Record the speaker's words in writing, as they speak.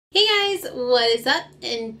guys, what is up?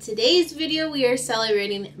 In today's video we are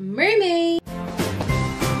celebrating Mermaid.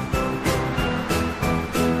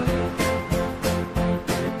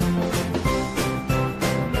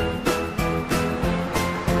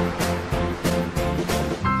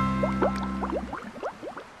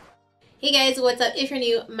 Hey guys, what's up? If you're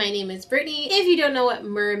new, my name is Brittany. If you don't know what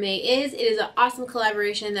Mermaid is, it is an awesome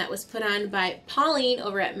collaboration that was put on by Pauline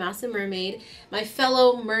over at Mouse and Mermaid, my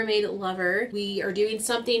fellow mermaid lover. We are doing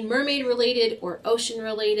something mermaid related or ocean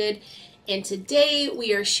related, and today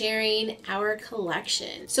we are sharing our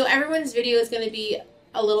collection. So everyone's video is going to be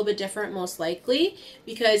a little bit different most likely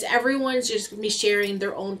because everyone's just going to be sharing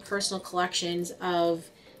their own personal collections of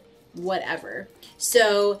whatever.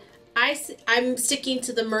 So I'm sticking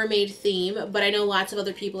to the mermaid theme, but I know lots of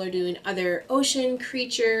other people are doing other ocean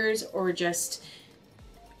creatures or just,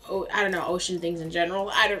 I don't know, ocean things in general.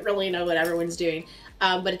 I don't really know what everyone's doing,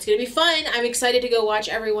 but it's going to be fun. I'm excited to go watch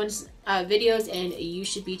everyone's videos, and you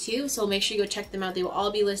should be too, so make sure you go check them out. They will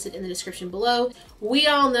all be listed in the description below. We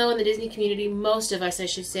all know in the Disney community, most of us, I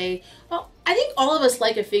should say, well, I think all of us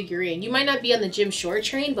like a figurine. You might not be on the Jim Shore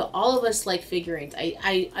train, but all of us like figurines,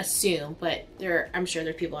 I assume, but I'm sure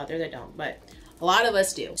there are people out there that don't, but a lot of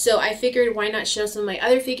us do. So I figured why not show some of my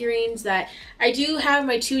other figurines. That I do have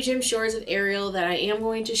my 2 Jim Shores of Ariel that I am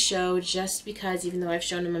going to show just because, even though I've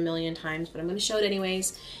shown them a million times, but I'm going to show it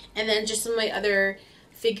anyways. And then just some of my other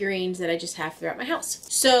figurines that I just have throughout my house.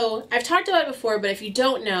 So I've talked about it before, but if you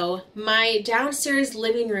don't know, my downstairs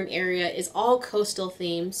living room area is all coastal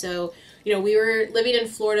themed. So, you know, we were living in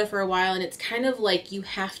Florida for a while, and it's kind of like you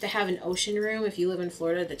have to have an ocean room if you live in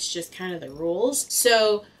Florida. That's just kind of the rules.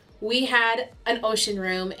 So we had an ocean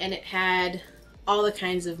room, and it had all the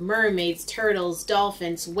kinds of mermaids, turtles,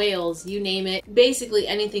 dolphins, whales, you name it. Basically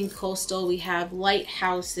anything coastal. We have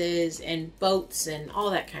lighthouses and boats and all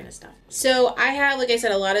that kind of stuff. So I have, like I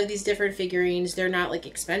said, a lot of these different figurines. They're not like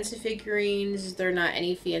expensive figurines. They're not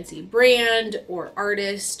any fancy brand or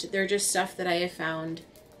artist. They're just stuff that I have found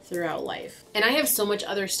throughout life. And I have so much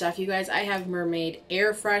other stuff, you guys. I have mermaid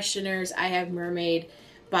air fresheners. I have mermaid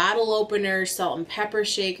bottle openers, salt and pepper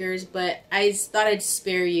shakers, but I thought I'd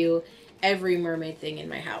spare you every mermaid thing in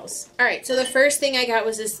my house. Alright, so the first thing I got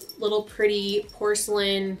was this little pretty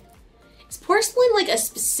porcelain. Is porcelain like a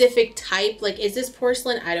specific type? Like, is this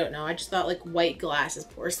porcelain? I don't know. I just thought like white glass is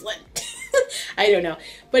porcelain. I don't know.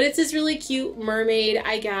 But it's this really cute mermaid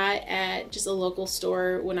I got at just a local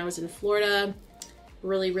store when I was in Florida.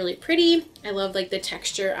 Really, really pretty. I love like the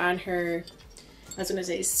texture on her, I was gonna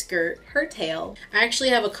say skirt, her tail. I actually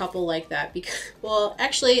have a couple like that because, well,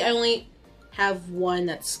 actually I only have one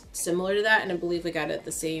that's similar to that, and I believe I got it at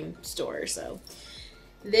the same store. So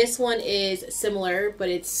this one is similar, but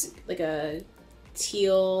it's like a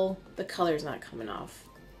teal. The color's not coming off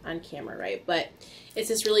on camera, right? But it's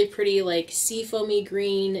this really pretty like seafoamy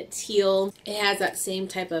green teal. It has that same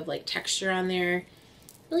type of like texture on there.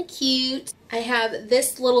 Really cute. I have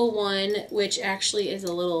this little one, which actually is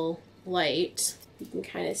a little light. You can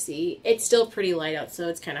kind of see. It's still pretty light out, so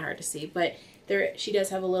it's kind of hard to see, but she does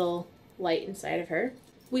have a little light inside of her.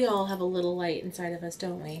 We all have a little light inside of us,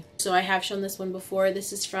 don't we? So I have shown this one before.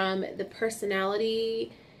 This is from the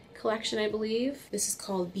Personality collection, I believe. This is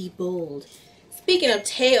called Be Bold. Speaking of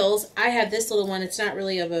tails, I have this little one. It's not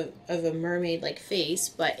really of a mermaid like face,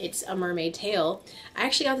 but it's a mermaid tail. I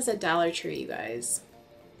actually got this at Dollar Tree, you guys.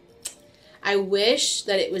 I wish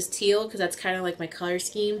that it was teal because that's kind of like my color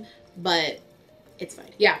scheme, but it's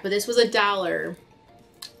fine. Yeah, but this was $1.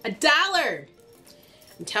 $1!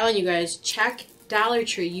 I'm telling you guys, check Dollar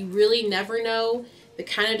Tree. You really never know the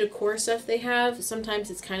kind of decor stuff they have.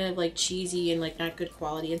 Sometimes it's kind of like cheesy and like not good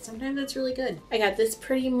quality, and sometimes it's really good. I got this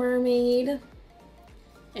pretty mermaid,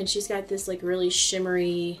 and she's got this like really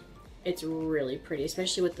shimmery, it's really pretty,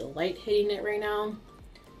 especially with the light hitting it right now.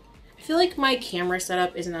 I feel like my camera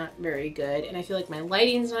setup is not very good, and I feel like my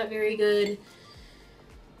lighting's not very good,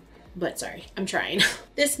 but sorry, I'm trying.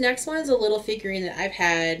 This next one is a little figurine that I've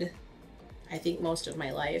had, I think, most of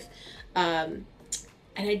my life. And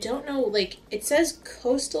I don't know, like, it says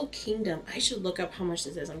Coastal Kingdom. I should look up how much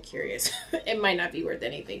this is. I'm curious. It might not be worth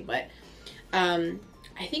anything, but I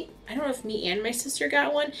don't know if me and my sister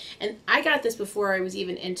got one. And I got this before I was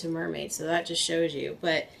even into mermaids, so that just shows you.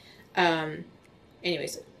 But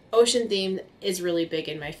anyways, ocean theme is really big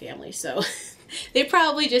in my family, so they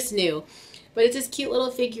probably just knew. But it's this cute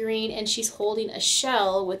little figurine, and she's holding a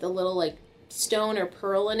shell with a little like stone or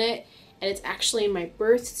pearl in it, and it's actually my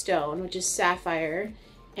birthstone, which is sapphire,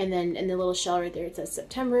 and then in the little shell right there it says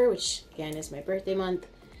September, which again is my birthday month.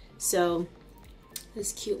 So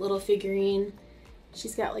this cute little figurine,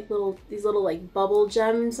 She's got like these little like bubble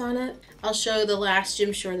gems on it. I'll show the last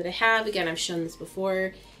gem shore that I have. Again, I've shown this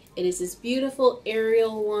before. It is this beautiful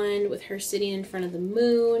aerial one with her sitting in front of the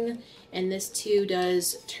moon. And this too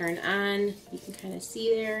does turn on. You can kind of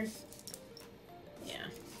see there. Yeah.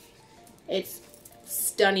 It's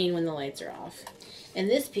stunning when the lights are off. And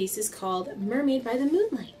this piece is called Mermaid by the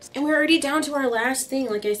Moonlight. And we're already down to our last thing.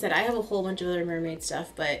 Like I said, I have a whole bunch of other mermaid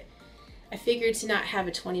stuff, but I figured to not have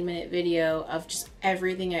a 20-minute video of just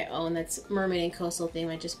everything I own that's mermaid and coastal theme,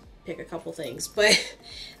 I just pick a couple things. But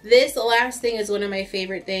this last thing is one of my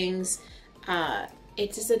favorite things.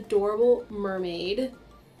 It's this adorable mermaid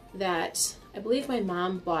that I believe my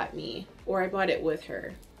mom bought me, or I bought it with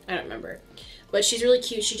her. I don't remember. But she's really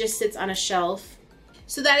cute. She just sits on a shelf.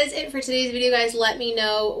 So that is it for today's video, guys. Let me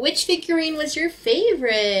know which figurine was your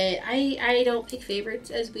favorite. I don't pick favorites,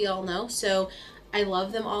 as we all know, so I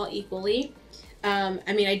love them all equally. I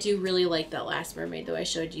mean, I do really like that last mermaid, though, I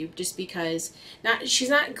showed you, just because she's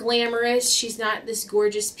not glamorous, she's not this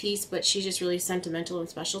gorgeous piece, but she's just really sentimental and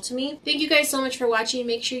special to me. Thank you guys so much for watching.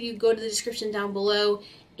 Make sure you go to the description down below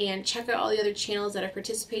and check out all the other channels that are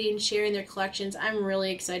participating and sharing their collections. I'm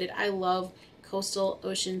really excited. I love coastal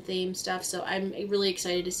ocean theme stuff, so I'm really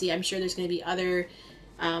excited to see. I'm sure there's going to be other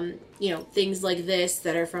you know, things like this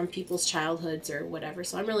that are from people's childhoods or whatever,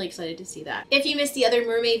 so I'm really excited to see that. If you missed the other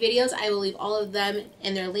mermaid videos, I will leave all of them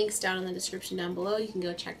and their links down in the description down below. You can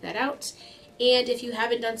go check that out. And if you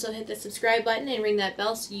haven't done so, hit the subscribe button and ring that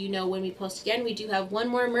bell so you know when we post again. We do have one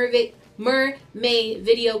more Mer-May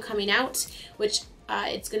video coming out, which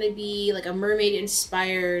it's going to be like a mermaid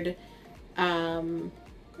inspired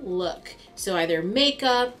look. So either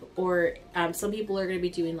makeup or some people are going to be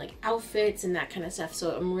doing like outfits and that kind of stuff.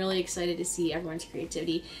 So I'm really excited to see everyone's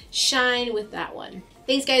creativity shine with that one.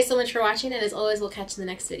 Thanks guys so much for watching, and as always, we'll catch you in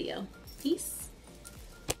the next video. Peace.